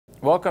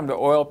Welcome to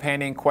Oil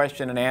Painting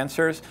Question and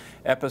Answers,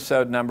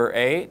 episode number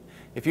 8.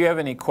 If you have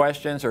any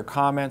questions or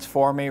comments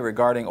for me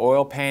regarding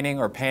oil painting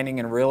or painting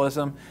in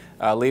realism,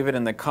 leave it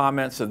in the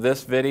comments of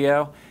this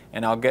video,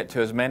 and I'll get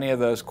to as many of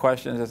those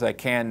questions as I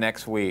can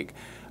next week.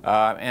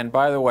 And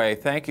by the way,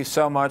 thank you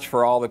so much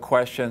for all the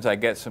questions. I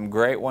get some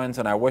great ones,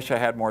 and I wish I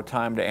had more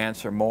time to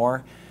answer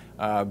more,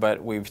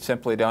 but we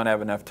simply don't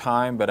have enough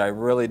time. But I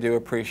really do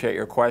appreciate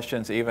your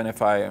questions, even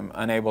if I am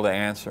unable to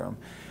answer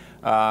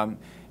them.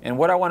 And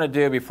what I want to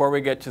do before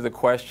we get to the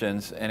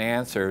questions and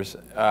answers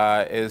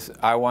is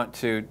I want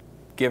to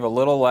give a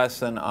little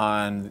lesson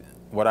on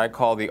what I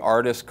call the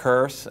artist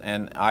curse.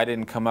 And I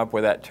didn't come up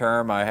with that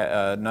term.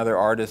 Another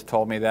artist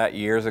told me that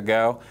years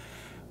ago.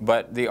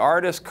 But the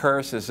artist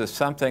curse is just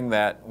something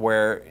that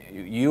where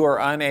you are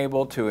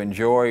unable to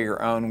enjoy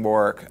your own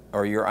work,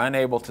 or you're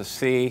unable to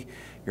see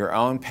your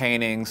own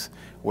paintings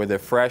with a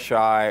fresh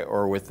eye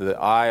or with the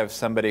eye of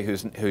somebody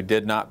who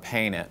did not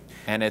paint it.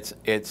 And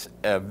it's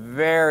a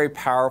very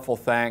powerful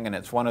thing, and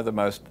it's one of the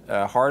most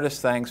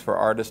hardest things for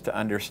artists to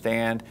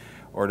understand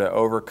or to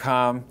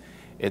overcome.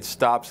 It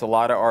stops a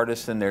lot of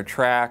artists in their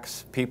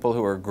tracks. People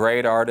who are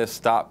great artists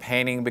stop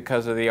painting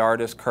because of the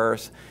artist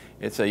curse.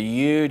 It's a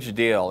huge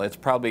deal. It's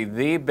probably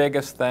the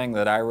biggest thing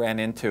that I ran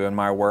into in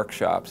my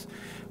workshops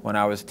when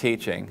I was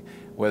teaching,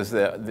 was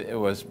it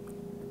was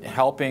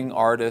helping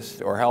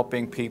artists or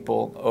helping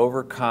people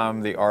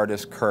overcome the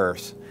artist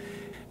curse.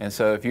 And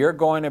so if you're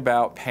going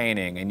about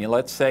painting, and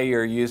let's say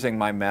you're using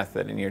my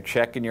method, and you're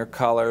checking your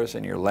colors,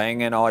 and you're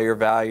laying in all your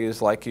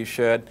values like you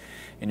should,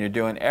 and you're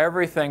doing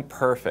everything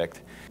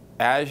perfect,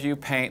 as you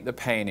paint the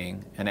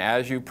painting and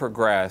as you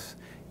progress,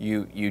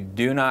 you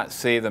do not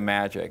see the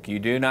magic. You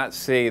do not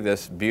see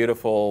this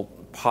beautiful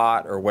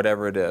pot or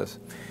whatever it is.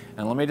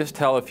 And let me just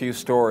tell a few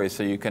stories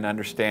so you can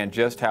understand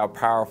just how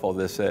powerful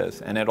this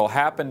is. And it'll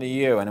happen to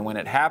you, and when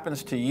it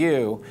happens to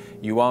you,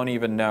 you won't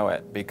even know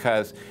it.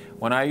 Because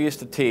when I used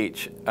to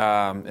teach,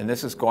 and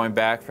this is going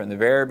back from the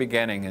very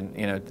beginning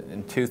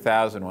in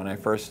 2000 when I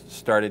first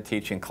started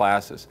teaching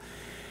classes,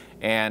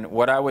 and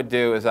what I would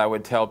do is I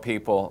would tell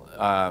people,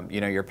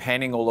 your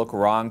painting will look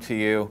wrong to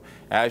you.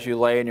 As you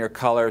lay in your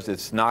colors,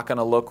 it's not going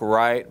to look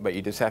right, but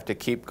you just have to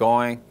keep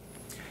going.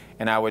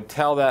 And I would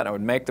tell that, and I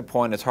would make the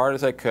point as hard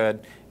as I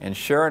could, and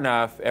sure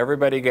enough,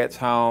 everybody gets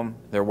home,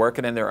 they're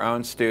working in their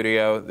own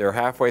studio, they're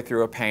halfway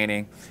through a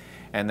painting,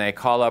 and they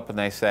call up and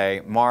they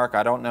say, "Mark,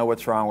 I don't know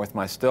what's wrong with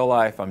my still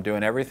life. I'm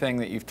doing everything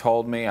that you've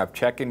told me. I'm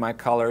checking my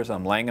colors,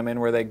 I'm laying them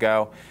in where they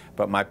go,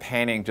 but my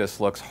painting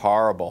just looks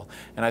horrible."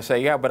 And I say,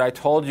 "Yeah, but I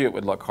told you it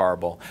would look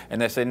horrible." And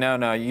they say,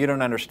 "No, you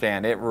don't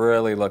understand. It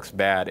really looks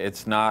bad.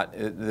 It's not,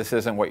 this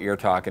isn't what you're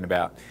talking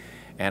about."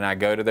 And I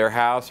go to their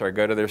house, or I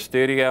go to their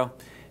studio,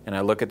 and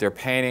I look at their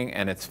painting,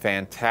 and it's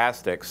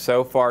fantastic.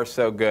 So far,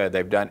 so good.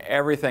 They've done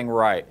everything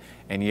right,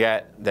 and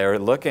yet they're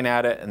looking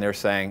at it and they're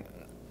saying,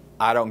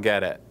 "I don't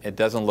get it. It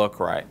doesn't look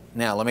right."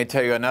 Now, let me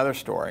tell you another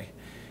story.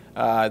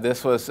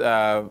 This was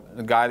a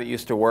guy that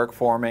used to work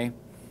for me,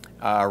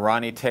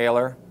 Ronnie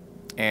Taylor,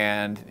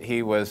 and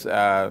he was,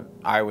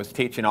 I was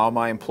teaching all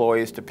my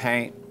employees to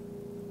paint,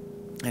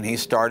 and he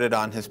started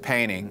on his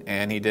painting,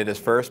 and he did his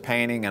first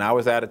painting, and I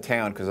was out of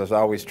town because I was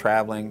always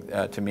traveling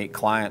to meet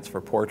clients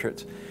for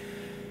portraits.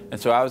 And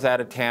so I was out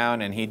of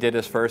town, and he did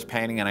his first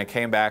painting, and I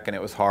came back, and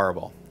it was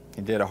horrible.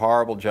 He did a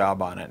horrible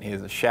job on it.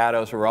 The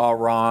shadows were all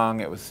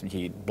wrong.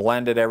 He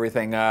blended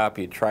everything up.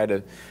 He tried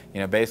to,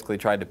 basically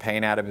tried to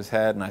paint out of his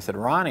head. And I said,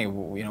 "Ronnie,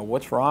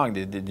 what's wrong?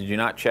 Did you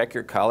not check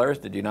your colors?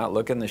 Did you not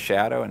look in the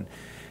shadow?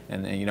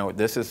 And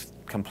this is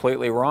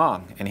completely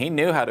wrong." And he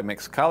knew how to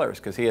mix colors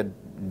because he had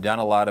done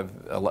a lot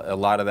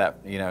of that,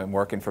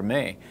 working for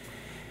me.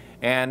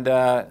 And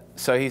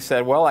so he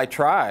said, "Well, I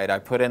tried. I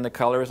put in the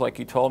colors like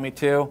you told me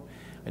to.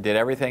 I did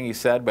everything he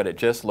said, but it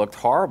just looked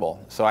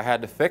horrible. So I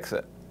had to fix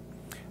it."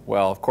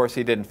 Well, of course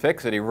he didn't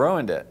fix it, he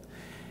ruined it.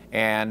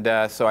 And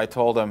so I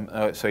told him,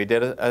 so he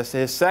did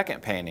his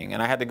second painting,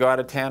 and I had to go out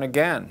of town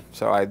again.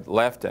 So I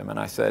left him and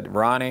I said,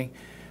 "Ronnie,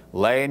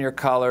 lay in your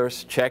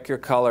colors, check your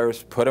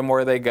colors, put them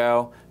where they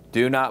go,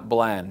 do not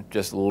blend,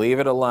 just leave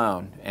it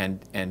alone,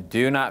 and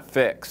do not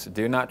fix,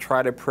 do not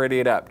try to pretty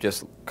it up,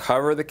 just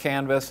cover the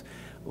canvas,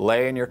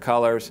 lay in your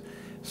colors,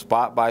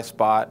 spot by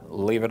spot,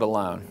 leave it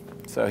alone."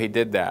 So he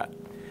did that,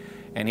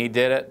 and he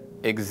did it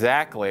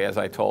exactly as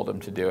I told him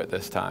to do it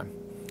this time.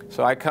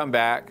 So I come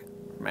back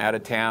from out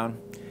of town,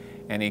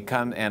 and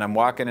I'm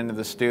walking into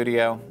the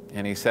studio,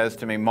 and he says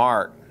to me,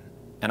 "Mark,"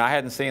 and I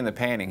hadn't seen the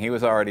painting, he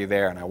was already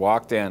there, and I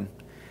walked in,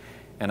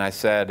 and I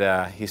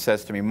said, he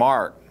says to me,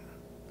 "Mark,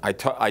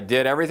 I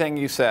did everything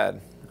you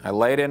said. I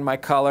laid in my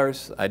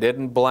colors, I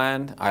didn't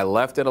blend, I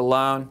left it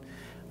alone,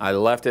 I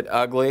left it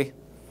ugly,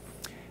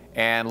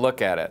 and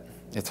look at it,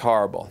 it's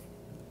horrible."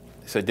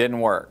 So it didn't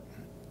work.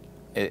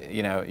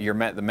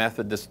 The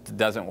method just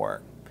doesn't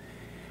work.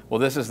 Well,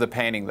 this is the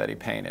painting that he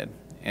painted.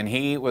 And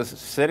he was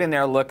sitting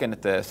there looking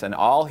at this, and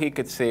all he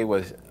could see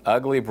was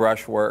ugly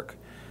brushwork,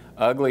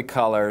 ugly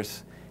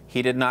colors.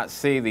 He did not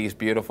see these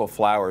beautiful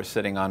flowers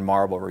sitting on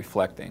marble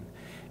reflecting.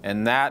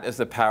 And that is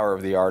the power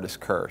of the artist's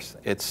curse.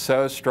 It's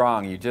so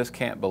strong, you just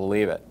can't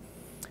believe it.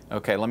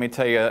 Okay, let me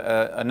tell you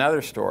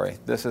another story.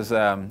 This is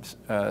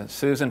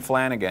Susan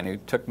Flanagan, who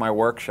took my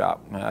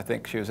workshop. I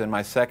think she was in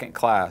my second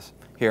class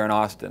here in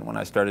Austin when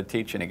I started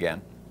teaching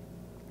again.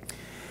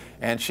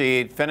 And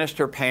she finished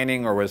her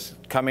painting, or was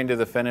coming to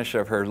the finish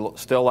of her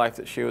still life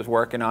that she was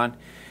working on.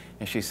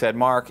 And she said,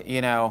 "Mark,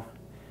 you know,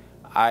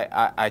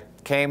 I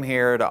came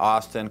here to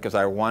Austin because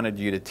I wanted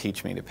you to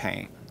teach me to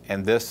paint.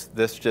 And this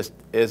just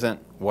isn't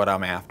what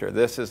I'm after.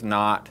 This is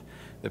not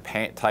the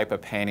type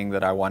of painting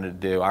that I wanted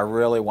to do. I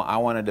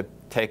wanted to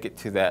take it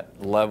to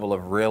that level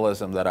of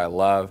realism that I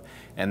love,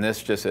 and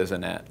this just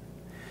isn't it."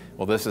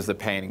 Well, this is the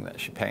painting that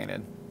she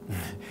painted.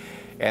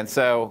 And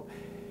so,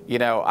 you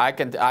know, I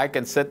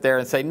can sit there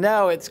and say,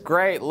 "No, it's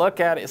great, look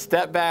at it,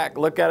 step back,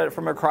 look at it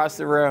from across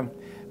the room."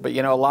 But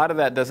you know, a lot of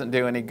that doesn't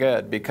do any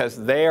good, because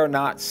they are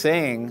not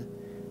seeing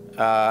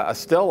a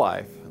still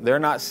life. They're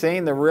not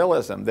seeing the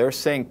realism. They're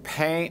seeing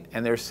paint,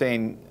 and they're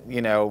seeing,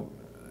 you know,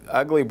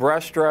 ugly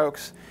brush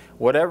strokes.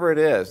 Whatever it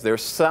is,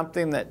 there's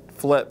something that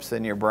flips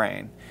in your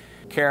brain.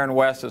 Karen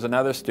West is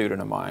another student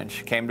of mine.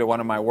 She came to one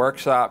of my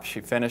workshops.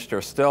 She finished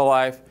her still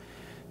life.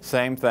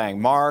 Same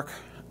thing. "Mark,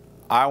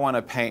 I want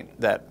to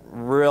paint that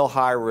real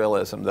high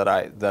realism that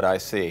I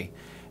see,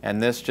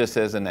 and this just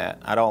isn't it.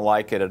 I don't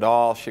like it at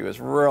all." She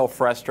was real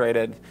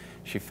frustrated.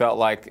 She felt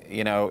like,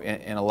 you know,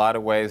 in a lot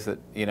of ways that,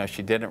 you know,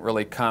 she didn't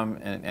really come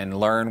and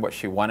learn what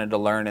she wanted to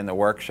learn in the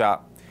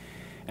workshop.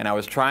 And I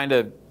was trying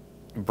to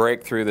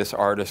break through this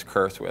artist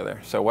curse with her.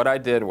 So what I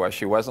did was,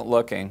 she wasn't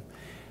looking,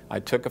 I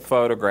took a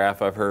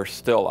photograph of her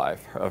still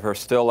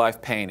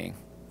life painting.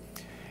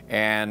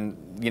 And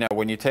you know,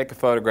 when you take a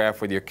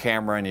photograph with your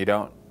camera and you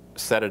don't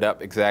set it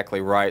up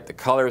exactly right, the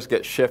colors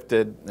get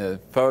shifted, the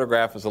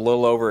photograph was a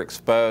little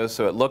overexposed,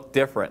 so it looked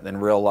different than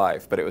real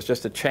life, but it was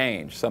just a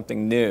change,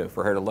 something new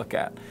for her to look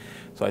at.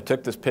 So I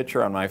took this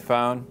picture on my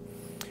phone,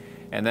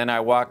 and then I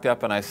walked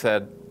up and I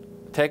said,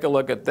 "Take a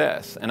look at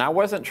this." And I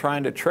wasn't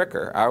trying to trick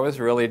her. I was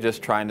really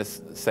just trying to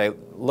say,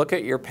 "Look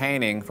at your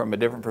painting from a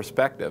different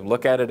perspective.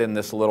 Look at it in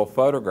this little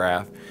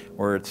photograph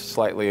where it's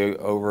slightly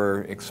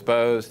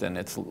overexposed and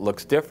it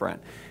looks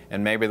different.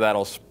 And maybe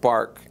that'll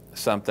spark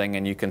something,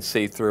 and you can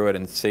see through it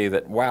and see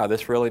that, wow,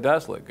 this really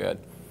does look good."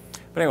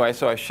 But anyway,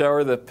 so I show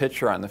her the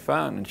picture on the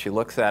phone, and she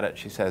looks at it.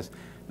 She says,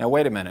 "Now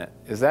wait a minute,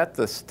 is that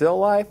the still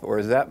life or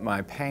is that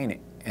my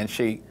painting?" And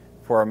she,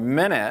 for a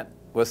minute,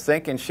 was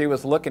thinking she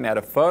was looking at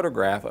a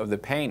photograph of the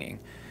painting,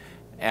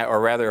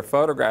 or rather a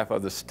photograph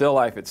of the still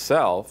life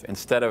itself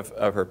instead of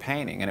her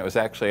painting, and it was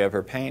actually of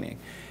her painting.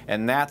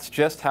 And that's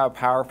just how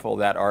powerful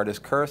that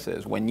artist curse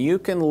is. When you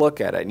can look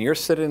at it and you're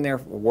sitting there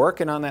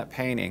working on that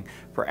painting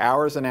for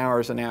hours and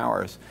hours and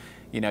hours,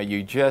 you know,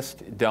 you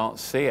just don't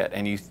see it.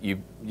 And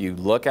you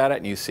look at it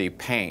and you see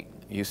paint.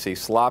 You see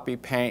sloppy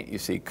paint, you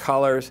see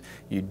colors,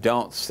 you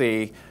don't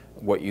see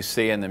what you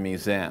see in the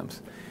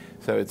museums.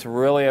 So it's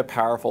really a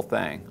powerful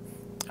thing.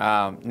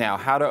 Now,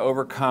 how to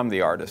overcome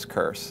the artist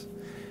curse.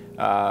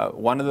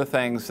 One of the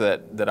things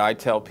that I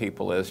tell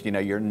people is, you know,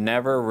 you're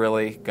never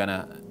really going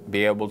to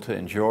be able to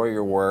enjoy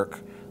your work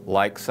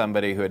like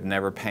somebody who had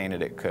never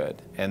painted it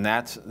could. And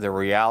that's the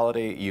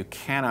reality. You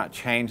cannot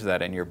change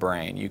that in your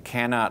brain. You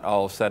cannot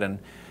all of a sudden,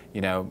 you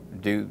know,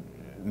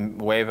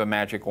 wave a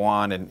magic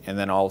wand and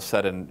then all of a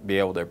sudden be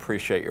able to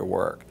appreciate your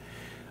work.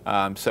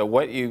 So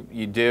what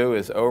you do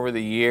is, over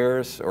the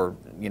years, or,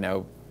 you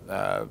know,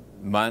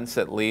 months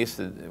at least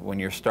when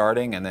you're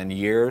starting, and then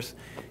years,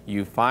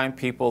 you find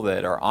people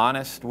that are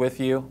honest with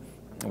you,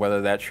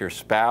 whether that's your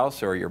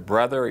spouse or your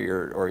brother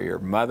or your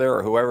mother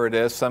or whoever it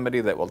is,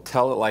 somebody that will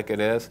tell it like it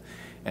is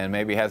and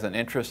maybe has an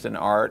interest in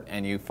art,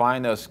 and you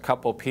find those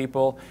couple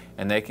people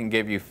and they can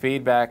give you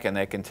feedback and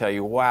they can tell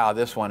you, "Wow,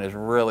 this one is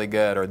really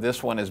good," or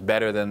 "This one is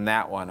better than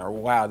that one," or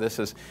 "Wow, this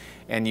is,"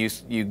 and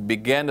you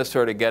begin to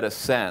sort of get a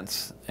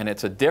sense, and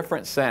it's a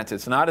different sense.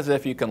 It's not as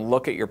if you can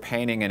look at your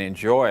painting and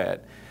enjoy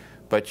it,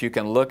 but you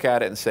can look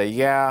at it and say,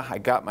 "Yeah, I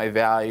got my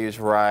values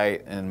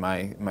right, and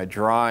my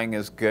drawing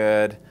is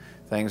good.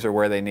 Things are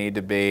where they need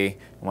to be.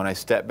 When I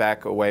step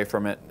back away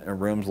from it a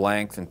room's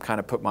length and kind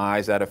of put my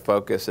eyes out of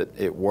focus,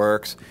 it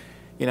works."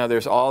 You know,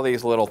 there's all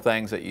these little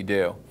things that you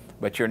do,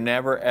 but you're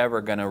never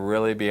ever going to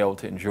really be able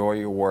to enjoy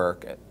your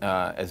work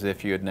as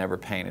if you had never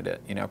painted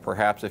it. You know,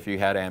 perhaps if you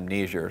had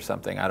amnesia or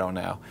something, I don't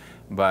know.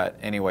 But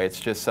anyway, it's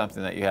just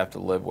something that you have to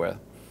live with.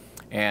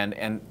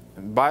 And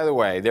by the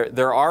way,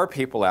 there are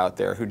people out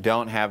there who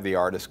don't have the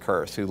artist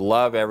curse, who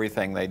love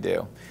everything they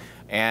do.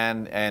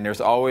 And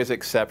there's always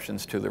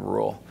exceptions to the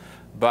rule.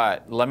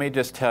 But let me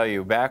just tell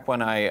you, back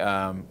when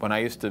I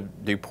used to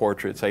do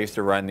portraits, I used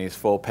to run these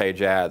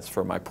full-page ads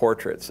for my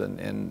portraits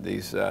in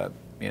these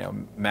you know,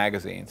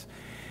 magazines.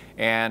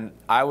 And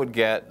I would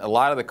get a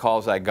lot of the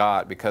calls I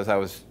got, because I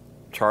was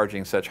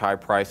charging such high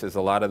prices.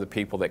 A lot of the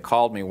people that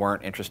called me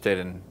weren't interested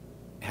in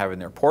having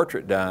their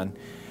portrait done,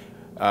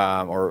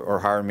 or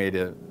hiring me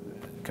to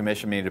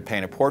commission me to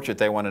paint a portrait.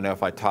 They want to know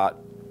if I taught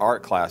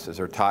art classes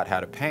or taught how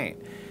to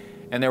paint.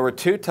 And there were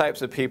two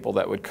types of people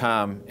that would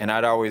come, and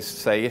I'd always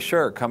say, "Yeah,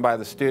 sure, come by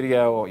the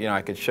studio, you know,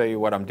 I could show you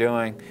what I'm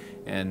doing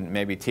and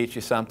maybe teach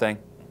you something."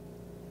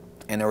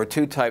 And there were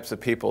two types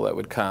of people that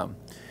would come.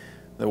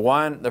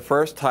 The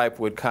first type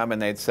would come and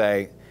they'd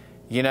say,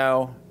 you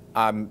know,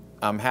 I'm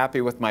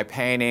happy with my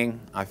painting.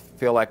 I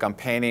feel like I'm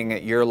painting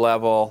at your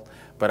level,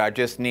 but I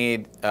just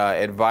need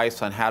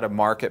advice on how to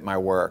market my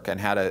work and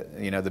how to,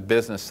 you know, the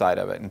business side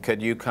of it. And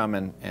could you come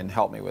and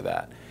help me with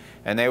that?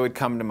 And they would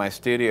come to my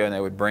studio and they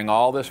would bring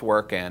all this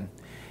work in,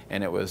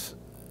 and it was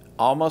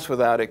almost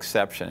without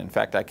exception. In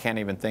fact, I can't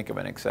even think of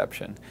an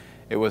exception.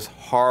 It was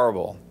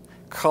horrible.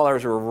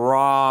 Colors were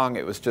wrong.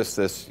 It was just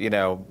this, you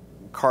know,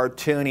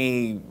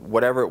 cartoony,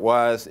 whatever it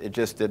was. It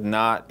just did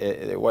not,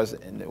 it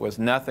was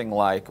nothing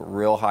like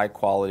real high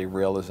quality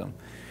realism.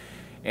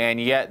 And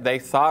yet they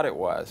thought it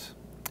was.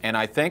 And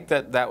I think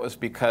that that was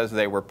because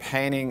they were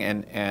painting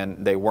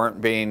and they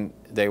weren't being,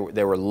 they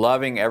were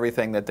loving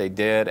everything that they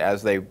did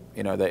as they,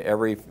 you know,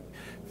 every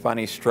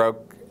funny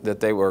stroke that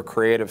they were,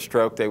 creative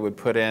stroke they would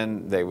put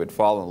in, they would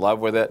fall in love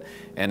with it,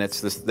 and it's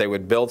this, they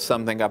would build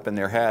something up in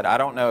their head. I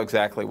don't know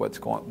exactly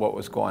what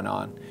was going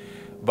on,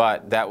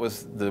 but that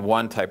was the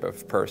one type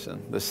of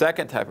person. The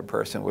second type of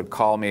person would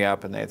call me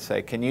up and they'd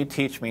say, can you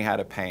teach me how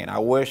to paint? I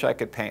wish I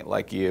could paint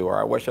like you, or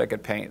I wish I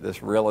could paint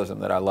this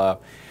realism that I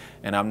love,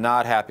 and I'm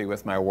not happy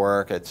with my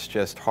work. It's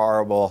just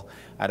horrible.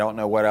 I don't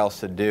know what else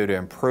to do to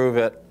improve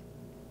it.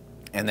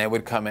 And they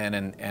would come in,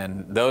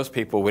 and those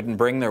people wouldn't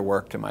bring their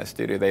work to my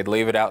studio. They'd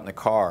leave it out in the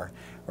car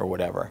or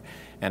whatever.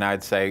 And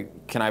I'd say,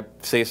 can I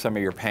see some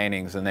of your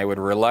paintings? And they would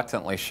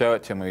reluctantly show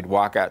it to me. We'd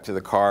walk out to the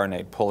car and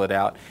they'd pull it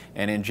out.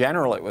 And in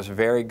general, it was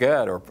very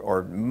good,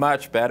 or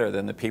much better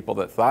than the people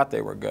that thought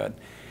they were good.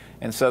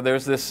 And so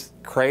there's this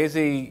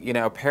crazy, you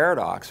know,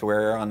 paradox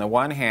where on the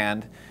one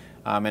hand,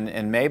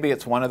 and maybe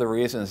it's one of the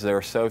reasons there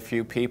are so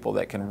few people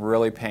that can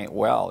really paint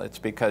well. It's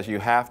because you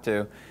have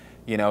to,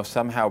 you know,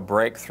 somehow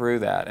break through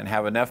that and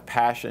have enough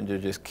passion to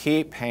just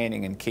keep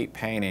painting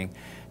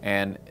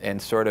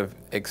and sort of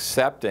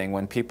accepting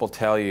when people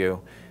tell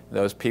you,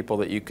 those people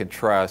that you can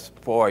trust,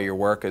 boy, your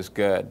work is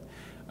good.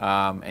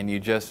 And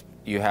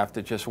you have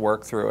to just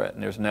work through it.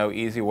 And there's no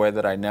easy way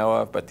that I know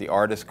of, but the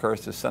artist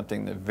curse is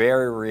something that's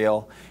very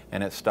real,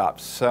 and it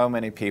stops so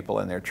many people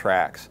in their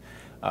tracks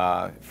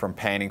from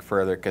painting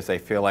further because they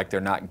feel like they're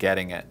not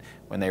getting it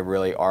when they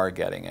really are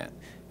getting it.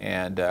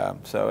 And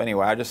so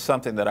anyway, just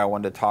something that I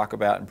wanted to talk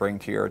about and bring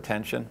to your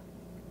attention.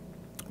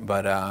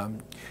 But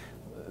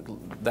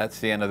that's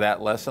the end of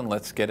that lesson.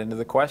 Let's get into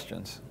the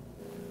questions.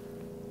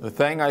 The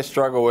thing I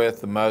struggle with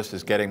the most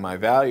is getting my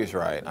values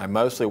right. I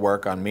mostly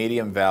work on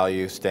medium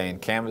value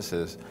stained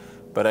canvases,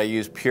 but I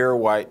use pure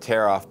white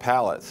tear-off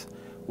palettes.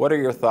 What are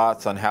your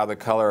thoughts on how the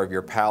color of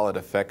your palette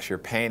affects your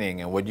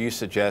painting, and would you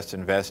suggest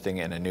investing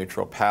in a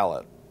neutral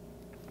palette?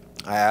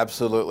 I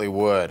absolutely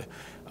would.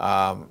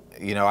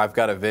 You know, I've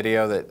got a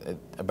video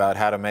about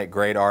how to make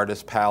great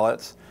artist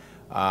palettes,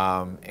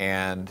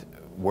 and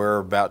we're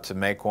about to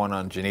make one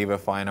on Geneva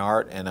Fine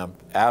Art, and I'm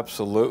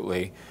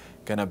absolutely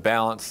going to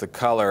balance the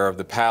color of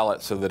the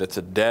palette so that it's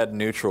a dead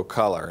neutral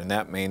color. And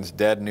that means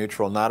dead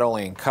neutral not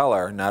only in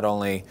color, not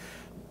only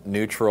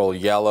neutral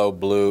yellow,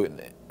 blue,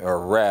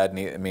 or red,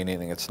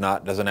 meaning it's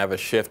not, doesn't have a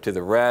shift to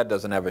the red,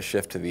 doesn't have a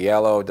shift to the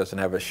yellow, doesn't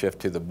have a shift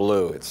to the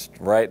blue. It's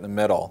right in the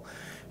middle.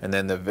 And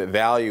then the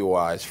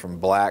value-wise, from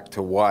black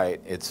to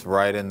white, it's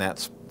right in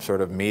that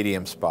sort of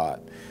medium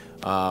spot.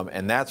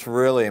 And that's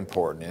really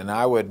important. And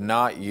I would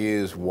not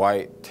use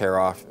white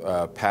tear-off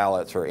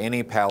palettes or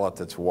any palette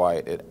that's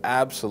white. It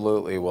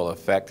absolutely will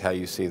affect how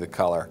you see the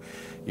color.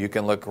 You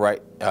can look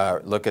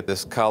at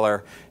this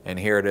color, and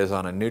here it is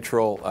on a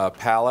neutral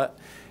palette.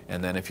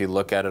 And then if you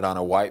look at it on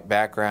a white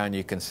background,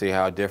 you can see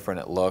how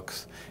different it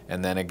looks.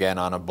 And then again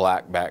on a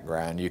black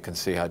background, you can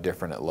see how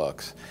different it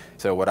looks.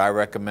 So what I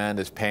recommend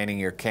is painting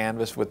your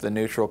canvas with the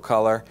neutral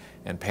color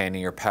and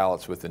painting your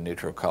palettes with the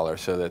neutral color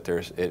so that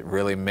it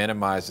really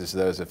minimizes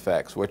those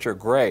effects, which are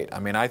great. I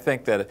mean, I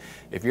think that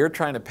if you're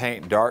trying to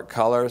paint dark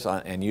colors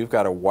and you've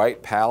got a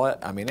white palette,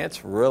 I mean,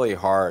 it's really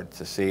hard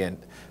to see and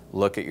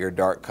look at your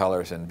dark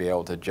colors and be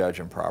able to judge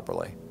them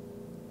properly.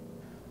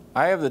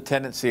 I have the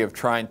tendency of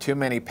trying too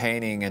many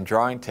painting and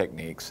drawing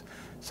techniques,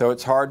 so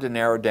it's hard to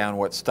narrow down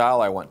what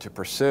style I want to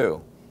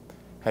pursue.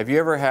 Have you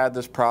ever had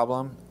this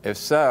problem? If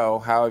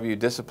so, how have you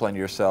disciplined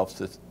yourself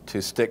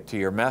to stick to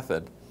your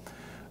method?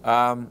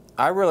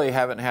 I really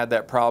haven't had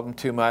that problem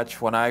too much.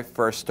 When I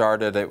first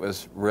started, it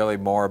was really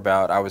more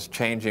about, I was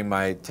changing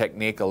my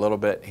technique a little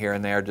bit here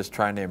and there, just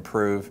trying to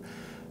improve.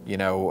 You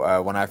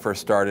know, when I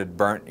first started,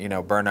 burnt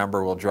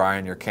umber will dry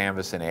on your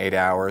canvas in 8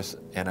 hours,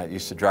 and it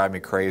used to drive me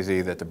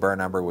crazy that the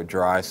burnt umber would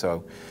dry.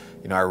 So,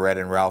 you know, I read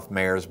in Ralph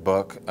Mayer's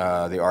book,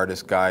 The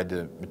Artist's Guide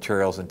to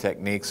Materials and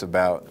Techniques,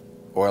 about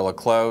oil of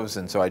cloves,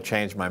 and so I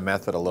changed my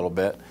method a little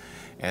bit.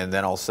 And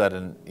then all of a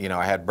sudden, you know,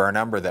 I had burnt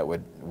umber that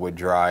would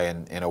dry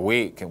in a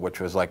week,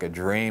 which was like a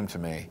dream to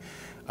me.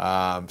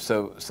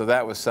 So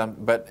that was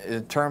but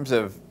in terms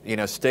of, you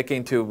know,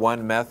 sticking to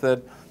one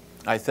method,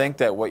 I think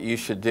that what you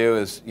should do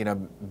is, you know,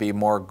 be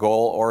more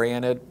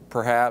goal-oriented,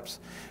 perhaps.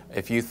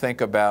 If you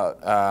think about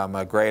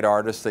a great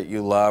artist that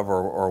you love,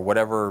 or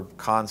whatever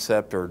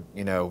concept or,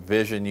 you know,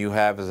 vision you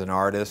have as an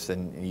artist,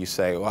 and you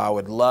say, well, I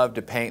would love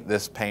to paint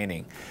this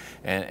painting.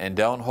 and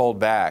don't hold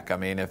back. I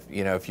mean,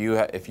 if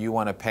you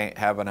want to paint,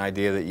 have an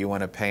idea that you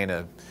want to paint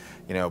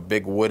a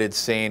big wooded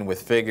scene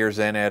with figures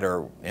in it,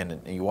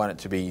 and you want it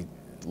to be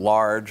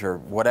large or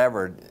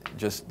whatever,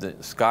 just the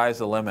sky's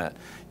the limit.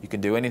 You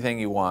can do anything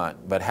you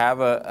want, but have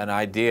an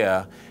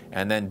idea,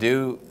 and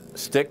then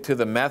stick to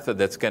the method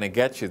that's going to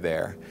get you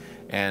there.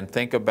 And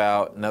think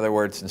about, in other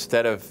words,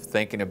 instead of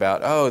thinking about,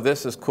 oh,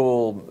 this is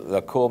cool,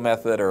 the cool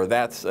method, or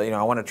that's, I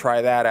want to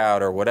try that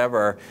out, or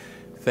whatever,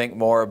 think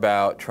more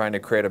about trying to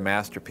create a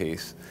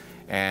masterpiece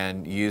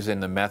and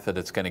using the method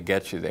that's going to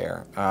get you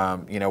there.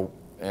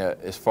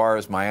 As far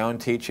as my own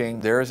teaching,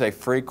 there is a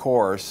free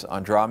course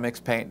on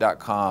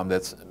drawmixpaint.com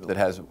that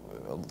has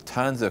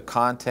tons of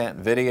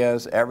content,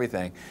 videos,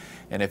 everything.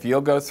 And if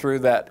you'll go through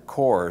that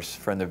course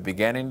from the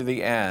beginning to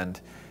the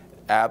end,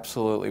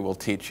 absolutely will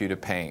teach you to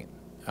paint.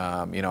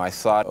 I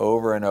saw it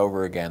over and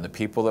over again. The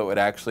people that would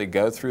actually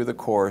go through the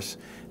course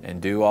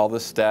and do all the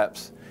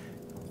steps,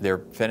 their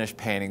finished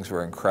paintings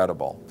were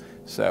incredible.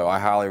 So I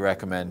highly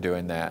recommend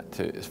doing that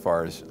as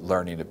far as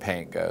learning to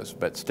paint goes.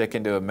 But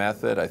sticking to a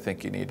method, I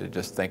think you need to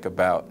just think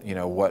about,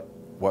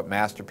 what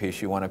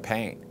masterpiece you want to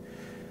paint.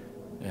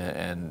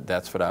 And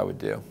that's what I would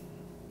do.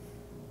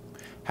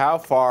 How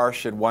far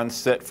should one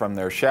sit from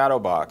their shadow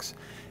box?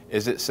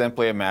 Is it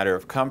simply a matter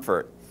of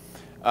comfort?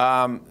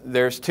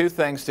 There's two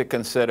things to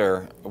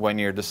consider when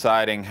you're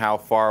deciding how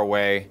far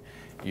away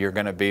you're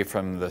going to be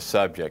from the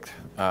subject.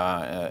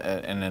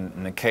 And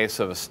in the case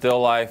of a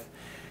still life,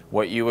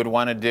 what you would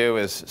want to do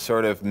is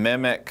sort of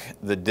mimic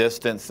the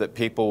distance that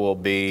people will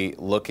be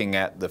looking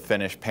at the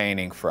finished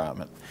painting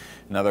from.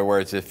 In other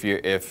words,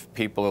 if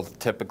people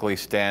typically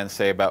stand,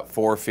 say, about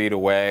 4 feet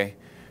away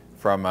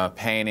from a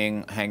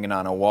painting hanging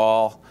on a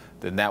wall,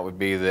 then that would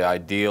be the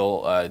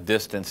ideal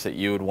distance that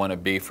you would want to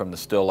be from the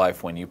still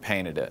life when you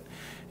painted it.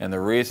 And the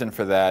reason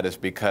for that is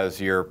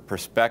because your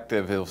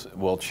perspective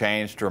will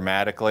change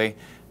dramatically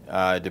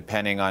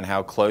depending on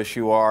how close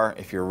you are.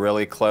 If you're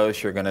really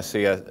close, you're going to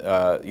see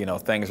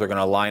things are going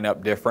to line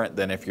up different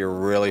than if you're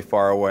really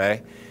far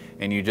away.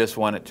 And you just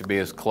want it to be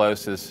as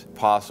close as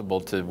possible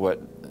to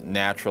what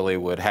naturally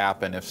would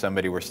happen if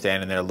somebody were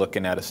standing there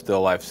looking at a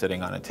still life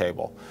sitting on a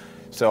table.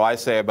 So I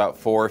say about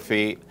 4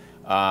 feet.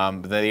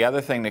 The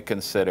other thing to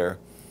consider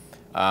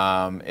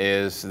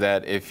is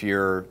that if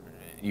you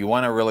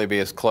want to really be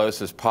as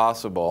close as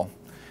possible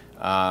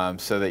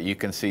so that you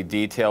can see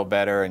detail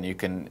better and you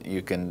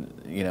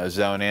can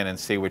zone in and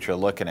see what you're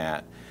looking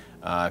at.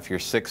 If you're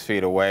 6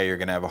 feet away, you're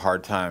going to have a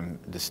hard time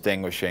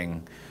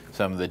distinguishing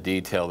some of the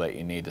detail that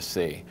you need to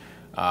see.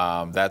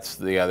 That's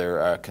the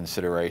other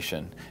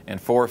consideration. And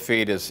 4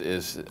 feet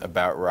is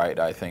about right,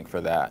 I think,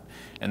 for that.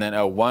 And then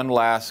one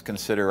last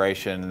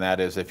consideration, and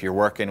that is if you're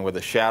working with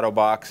a shadow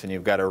box and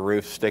you've got a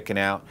roof sticking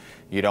out,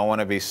 you don't want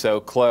to be so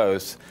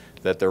close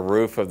that the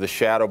roof of the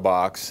shadow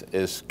box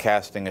is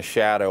casting a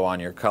shadow on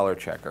your color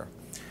checker.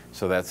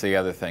 So that's the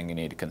other thing you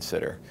need to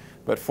consider.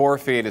 But 4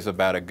 feet is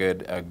about a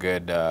good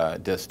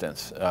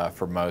distance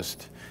for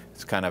most.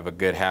 It's kind of a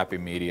good happy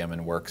medium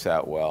and works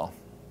out well.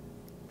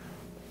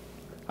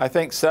 I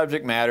think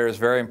subject matter is a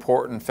very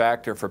important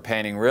factor for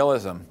painting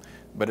realism,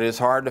 but it is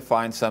hard to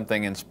find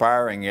something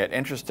inspiring yet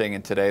interesting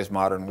in today's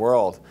modern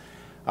world.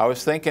 I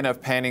was thinking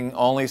of painting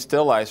only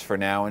still lifes for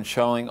now and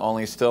showing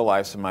only still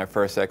lifes in my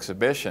first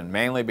exhibition,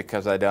 mainly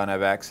because I don't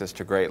have access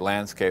to great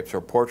landscapes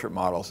or portrait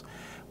models.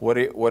 What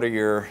are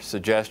your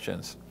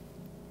suggestions?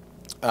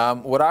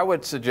 What I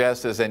would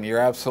suggest is, and you're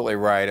absolutely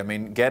right, I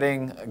mean,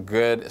 getting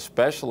good,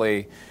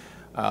 especially,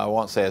 I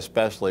won't say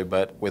especially,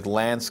 but with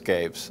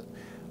landscapes,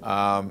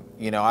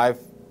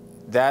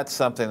 that's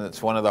something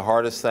that's one of the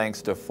hardest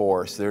things to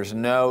force. There's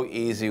no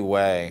easy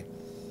way.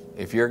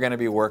 If you're going to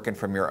be working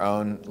from your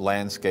own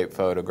landscape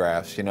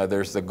photographs,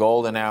 there's the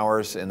golden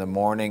hours in the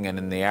morning and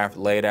in the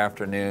late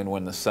afternoon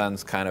when the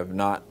sun's kind of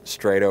not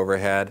straight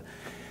overhead.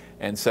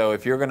 And so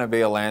if you're going to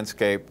be a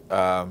landscape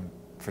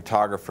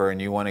photographer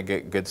and you want to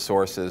get good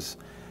sources,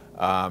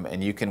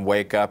 and you can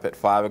wake up at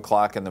 5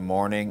 o'clock in the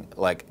morning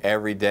like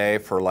every day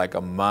for like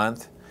a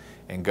month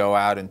and go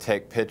out and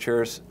take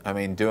pictures, I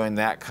mean, doing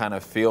that kind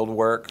of field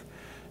work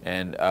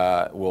and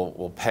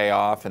will pay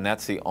off, and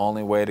that's the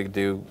only way to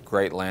do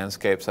great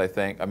landscapes, I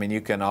think. I mean,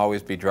 you can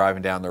always be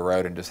driving down the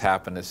road and just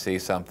happen to see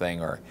something,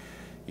 or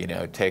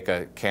take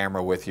a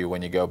camera with you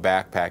when you go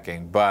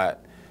backpacking,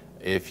 but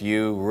if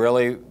you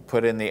really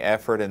put in the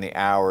effort and the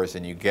hours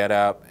and you get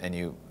up and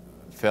you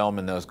film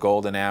in those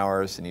golden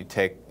hours and you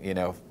take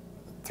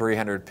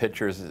 300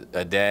 pictures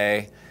a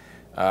day,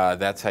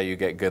 that's how you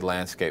get good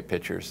landscape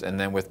pictures. And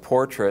then with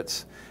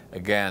portraits,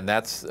 again,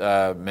 that's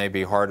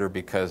maybe harder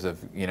because of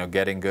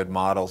getting good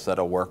models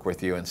that'll work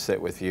with you and sit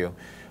with you.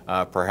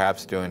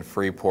 Perhaps doing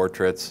free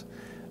portraits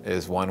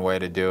is one way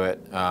to do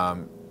it.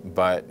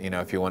 But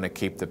if you want to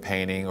keep the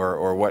painting,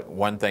 or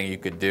one thing you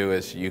could do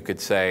is you could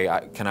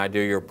say, can I do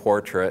your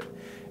portrait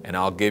and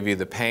I'll give you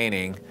the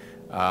painting,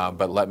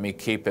 but let me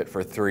keep it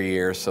for 3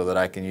 years so that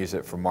I can use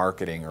it for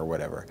marketing or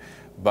whatever.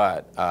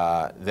 But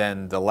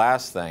then the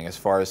last thing, as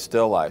far as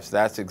still lifes,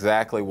 that's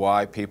exactly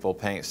why people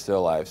paint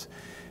still lifes,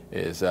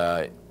 is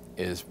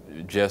is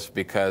just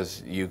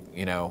because you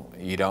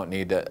don't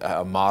need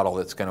a model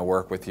that's going to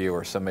work with you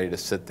or somebody to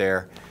sit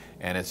there,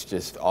 and it's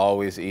just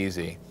always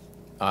easy.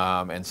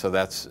 And so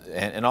that's,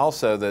 and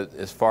also that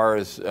as far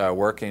as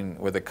working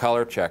with a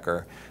color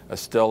checker, a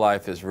still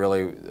life is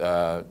really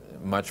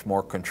much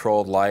more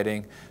controlled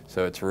lighting,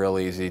 so it's real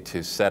easy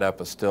to set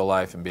up a still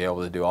life and be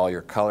able to do all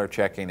your color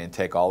checking and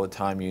take all the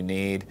time you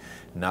need,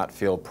 not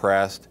feel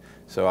pressed.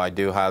 So I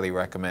do highly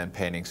recommend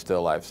painting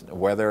still lifes.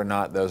 Whether or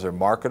not those are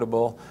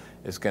marketable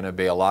is going to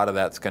be, a lot of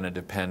that's going to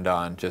depend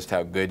on just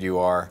how good you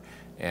are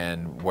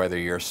and whether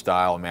your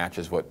style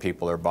matches what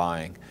people are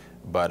buying.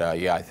 But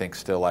yeah, I think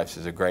still lifes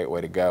is a great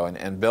way to go,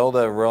 and build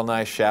a real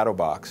nice shadow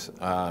box.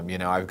 You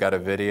know, I've got a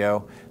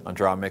video on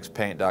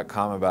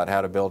drawmixpaint.com about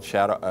how to build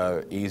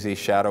easy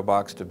shadow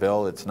box to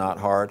build. It's not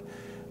hard,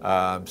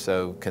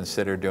 so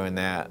consider doing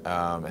that.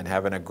 And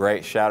having a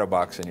great shadow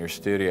box in your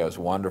studio is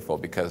wonderful,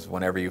 because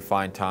whenever you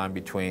find time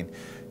between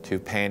two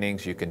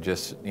paintings, you can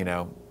just, you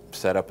know,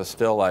 set up a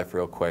still life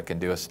real quick and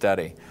do a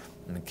study,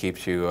 and it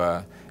keeps you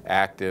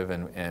active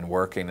and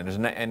working.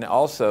 And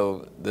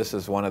also, this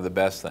is one of the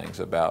best things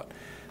about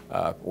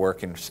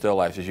working still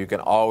lifes, is you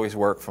can always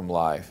work from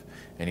life,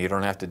 and you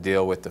don't have to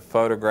deal with the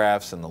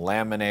photographs and the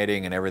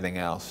laminating and everything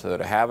else. So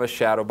to have a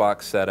shadow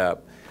box set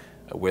up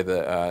with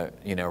a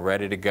you know,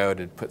 ready to go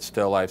to put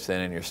still lifes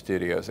in your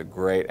studio is a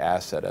great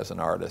asset as an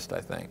artist, I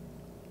think.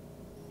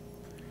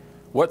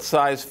 What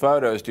size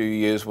photos do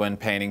you use when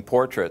painting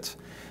portraits?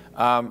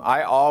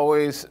 I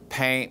always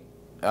paint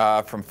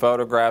from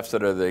photographs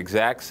that are the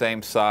exact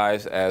same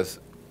size as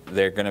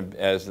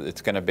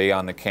it's going to be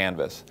on the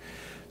canvas.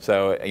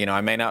 So, you know,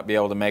 I may not be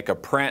able to make a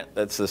print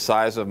that's the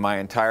size of my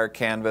entire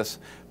canvas,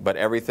 but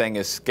everything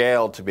is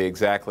scaled to be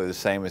exactly the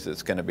same as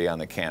it's going to be on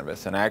the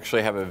canvas. And I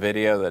actually have a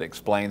video that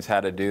explains how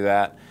to do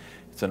that.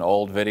 It's an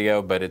old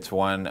video, but it's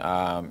one,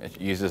 it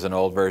uses an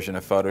old version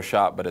of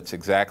Photoshop, but it's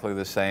exactly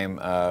the same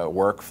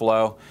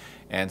workflow.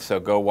 And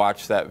so go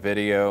watch that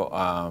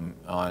video.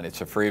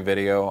 It's a free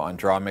video on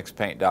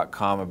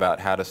drawmixpaint.com about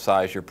how to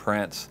size your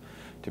prints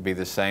to be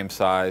the same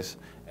size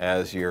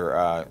as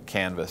your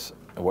canvas,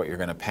 what you're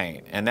going to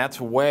paint. And that's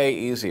way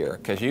easier,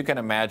 because you can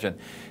imagine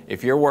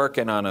if you're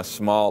working on a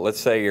small, let's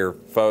say your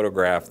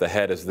photograph, the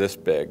head is this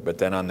big, but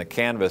then on the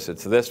canvas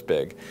it's this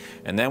big.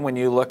 And then when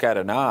you look at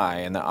an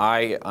eye, and the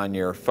eye on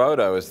your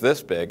photo is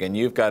this big, and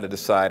you've got to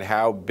decide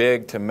how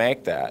big to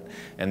make that.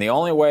 And the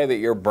only way that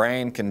your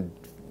brain can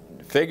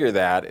figure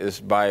that is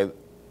by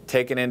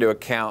taking into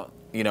account,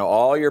 you know,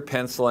 all your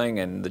penciling,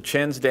 and the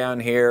chin's down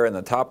here and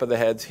the top of the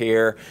head's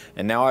here,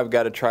 and now I've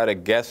got to try to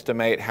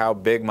guesstimate how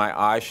big my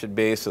eye should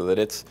be so that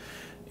it's,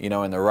 you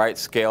know, in the right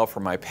scale for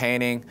my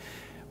painting.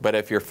 But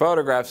if your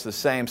photograph's the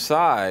same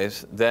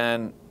size,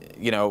 then,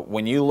 you know,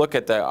 when you look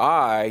at the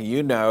eye,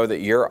 you know that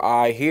your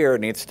eye here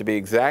needs to be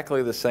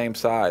exactly the same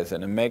size,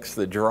 and it makes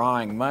the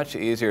drawing much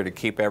easier to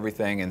keep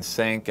everything in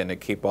sync and to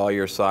keep all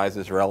your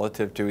sizes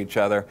relative to each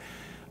other.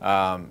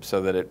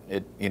 So that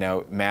it you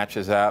know,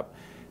 matches up.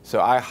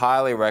 So I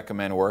highly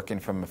recommend working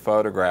from a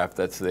photograph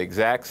that's the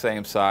exact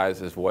same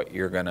size as what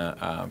you're going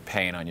to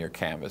paint on your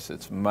canvas.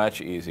 It's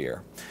much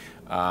easier.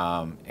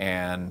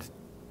 And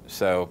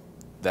so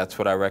that's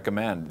what I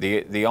recommend.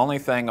 The only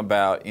thing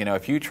about, you know,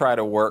 if you try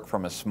to work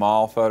from a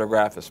small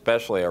photograph,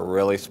 especially a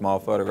really small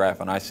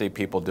photograph, and I see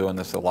people doing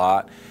this a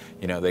lot,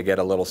 you know, they get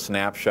a little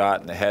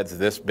snapshot and the head's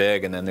this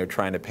big and then they're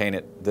trying to paint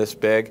it this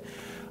big.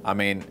 I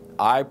mean,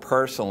 I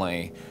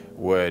personally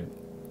would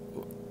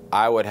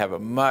have a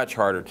much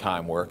harder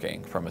time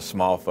working from a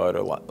small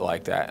photo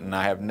like that, and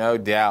I have no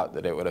doubt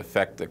that it would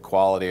affect the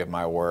quality of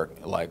my work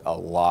like a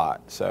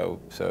lot. So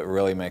it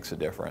really makes a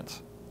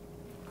difference.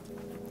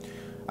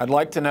 I'd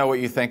like to know what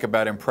you think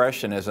about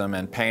impressionism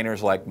and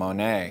painters like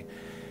Monet.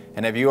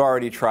 And have you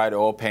already tried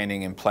oil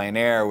painting in plein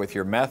air with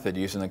your method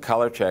using the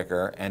color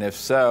checker? And if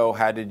so,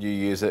 how did you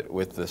use it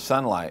with the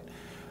sunlight?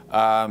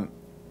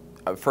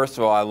 First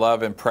of all, I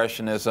love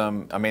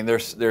impressionism. I mean,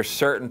 there's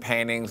certain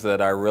paintings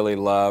that I really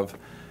love,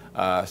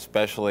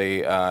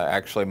 especially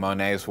actually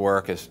Monet's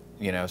work is,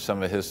 you know,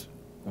 some of his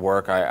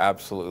work, I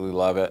absolutely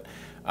love it.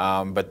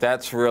 But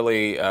that's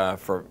really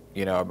for,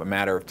 you know, a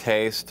matter of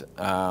taste.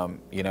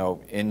 You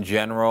know, in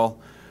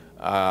general,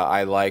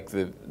 I like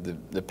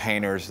the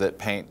painters that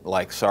paint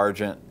like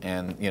Sargent,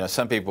 and, you know,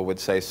 some people would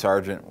say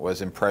Sargent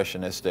was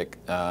impressionistic,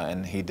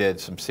 and he did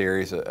some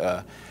series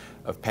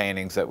of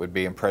paintings that would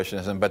be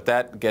impressionism, but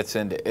that gets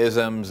into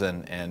isms,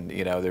 and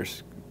you know,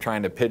 there's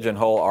trying to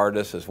pigeonhole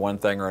artists as one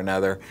thing or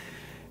another,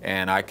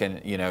 and I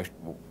can, you know,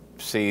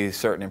 see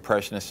certain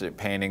impressionistic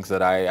paintings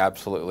that I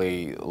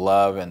absolutely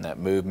love and that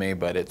move me,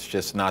 but it's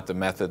just not the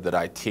method that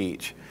I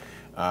teach.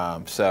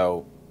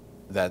 So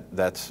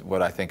that's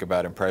what I think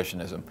about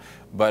impressionism.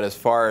 But as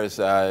far as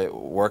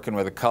working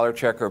with a color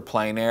checker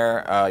plein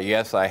air,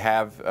 yes, I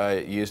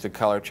have used a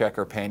color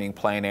checker painting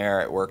plein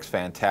air. It works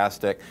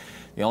fantastic.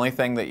 The only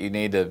thing that you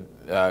need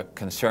to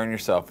concern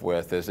yourself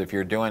with is if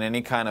you're doing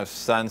any kind of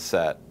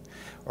sunset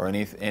or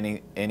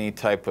any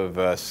type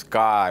of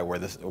sky where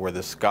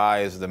the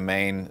sky is the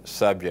main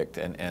subject,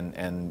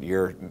 and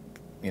you're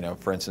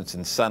for instance,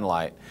 in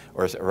sunlight,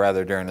 or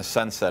rather during a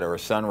sunset or a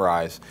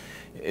sunrise,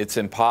 it's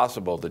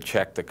impossible to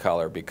check the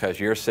color because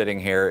you're sitting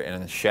here in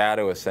the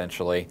shadow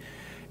essentially,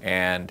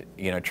 and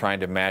trying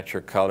to match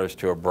your colors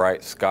to a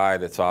bright sky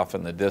that's off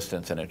in the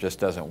distance, and it just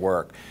doesn't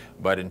work.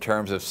 But in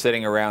terms of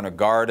sitting around a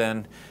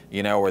garden,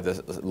 where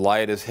the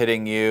light is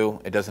hitting you,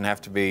 it doesn't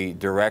have to be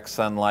direct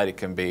sunlight, it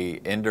can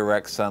be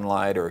indirect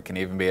sunlight, or it can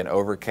even be an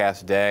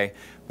overcast day.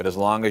 But as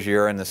long as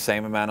you're in the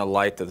same amount of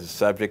light that the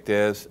subject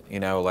is,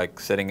 like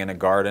sitting in a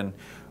garden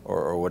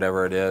or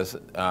whatever it is,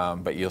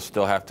 but you'll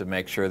still have to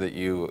make sure that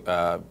you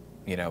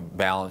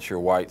balance your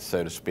whites,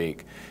 so to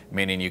speak,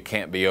 meaning you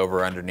can't be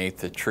over underneath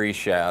the tree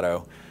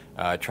shadow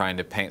trying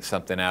to paint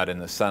something out in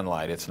the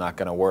sunlight. It's not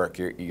going to work.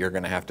 You're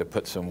going to have to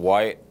put some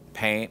white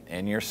paint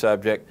in your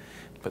subject,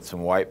 put some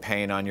white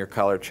paint on your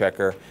color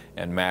checker,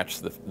 and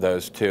match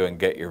those two and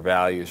get your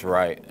values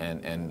right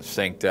and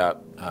synced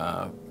up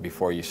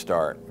before you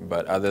start.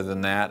 But other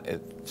than that,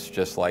 it's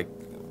just like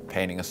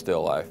painting a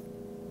still life.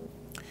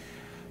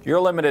 Your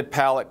limited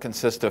palette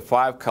consists of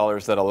 5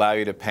 colors that allow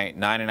you to paint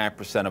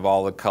 99% of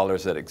all the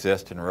colors that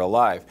exist in real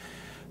life.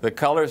 The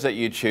colors that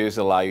you choose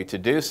allow you to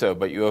do so,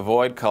 but you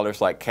avoid colors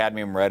like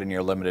cadmium red in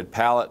your limited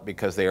palette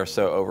because they are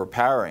so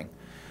overpowering.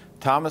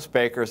 Thomas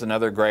Baker is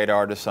another great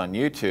artist on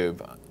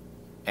YouTube,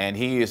 and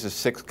he uses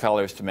 6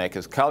 colors to make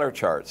his color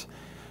charts.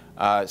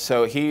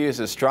 So he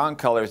uses strong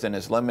colors in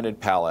his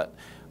limited palette.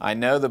 I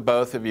know that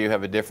both of you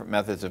have different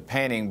methods of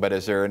painting, but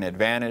is there an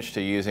advantage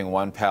to using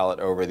one palette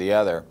over the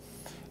other?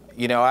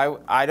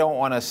 I don't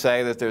want to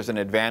say that there's an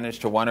advantage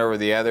to one over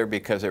the other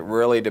because it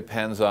really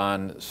depends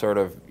on sort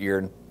of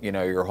your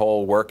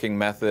whole working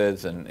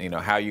methods and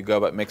how you go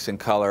about mixing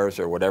colors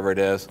or whatever it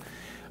is.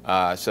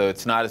 So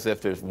it's not as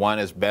if there's one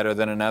is better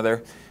than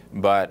another,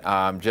 but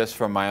just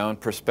from my own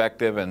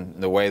perspective and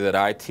the way that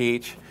I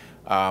teach,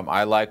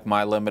 I like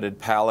my limited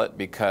palette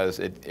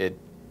because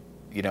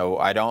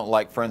I don't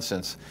like, for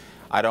instance,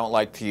 I don't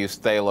like to use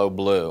phthalo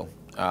blue.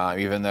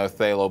 Even though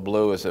phthalo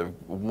blue is a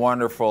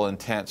wonderful,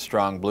 intense,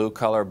 strong blue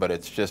color, but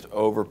it's just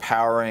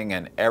overpowering,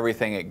 and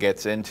everything it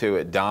gets into,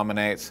 it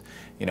dominates.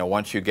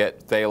 Once you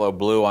get phthalo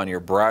blue on your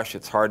brush,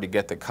 it's hard to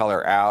get the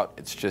color out.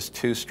 It's just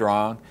too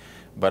strong.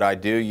 But I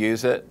do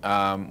use it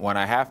when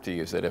I have to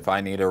use it. If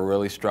I need a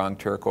really strong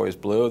turquoise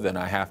blue, then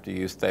I have to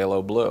use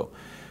phthalo blue.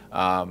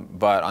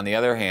 But on the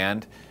other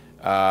hand,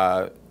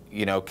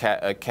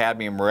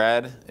 cadmium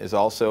red is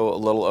also a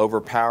little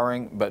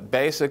overpowering, but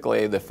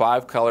basically the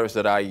 5 colors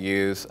that I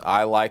use,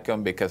 I like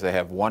them because they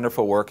have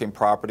wonderful working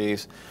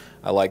properties.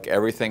 I like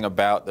everything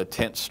about the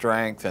tint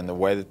strength and the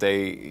way that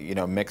they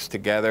mix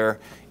together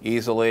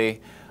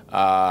easily,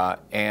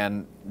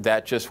 and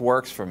that just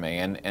works for me.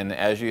 And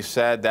as you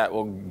said, that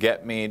will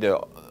get me to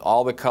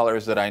all the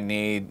colors that I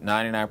need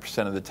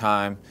 99% of the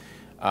time.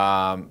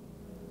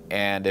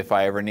 And if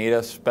I ever need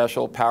a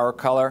special power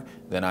color,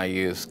 then I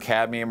use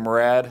cadmium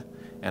red,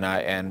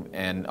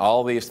 and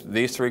all these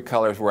 3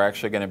 colors we're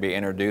actually going to be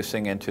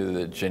introducing into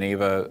the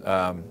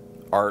Geneva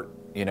art.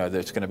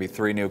 There's going to be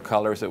 3 new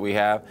colors that we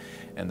have,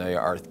 and they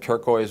are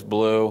turquoise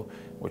blue,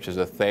 which is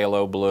a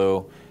phthalo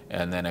blue,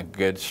 and then a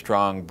good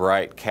strong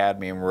bright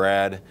cadmium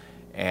red,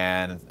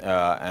 and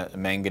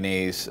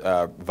manganese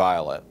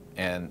violet.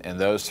 And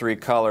those 3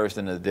 colors,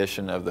 in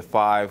addition of the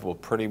 5, will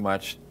pretty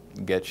much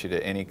get you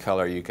to any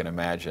color you can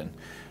imagine,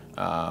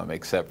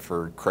 except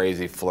for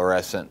crazy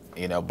fluorescent,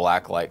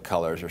 black light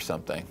colors or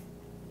something.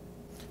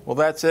 Well,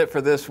 that's it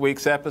for this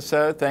week's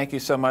episode. Thank you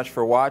so much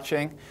for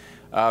watching.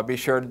 Be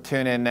sure to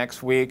tune in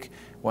next week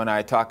when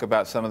I talk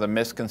about some of the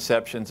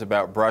misconceptions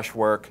about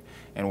brushwork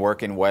and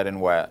working wet and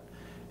wet.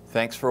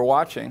 Thanks for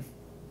watching.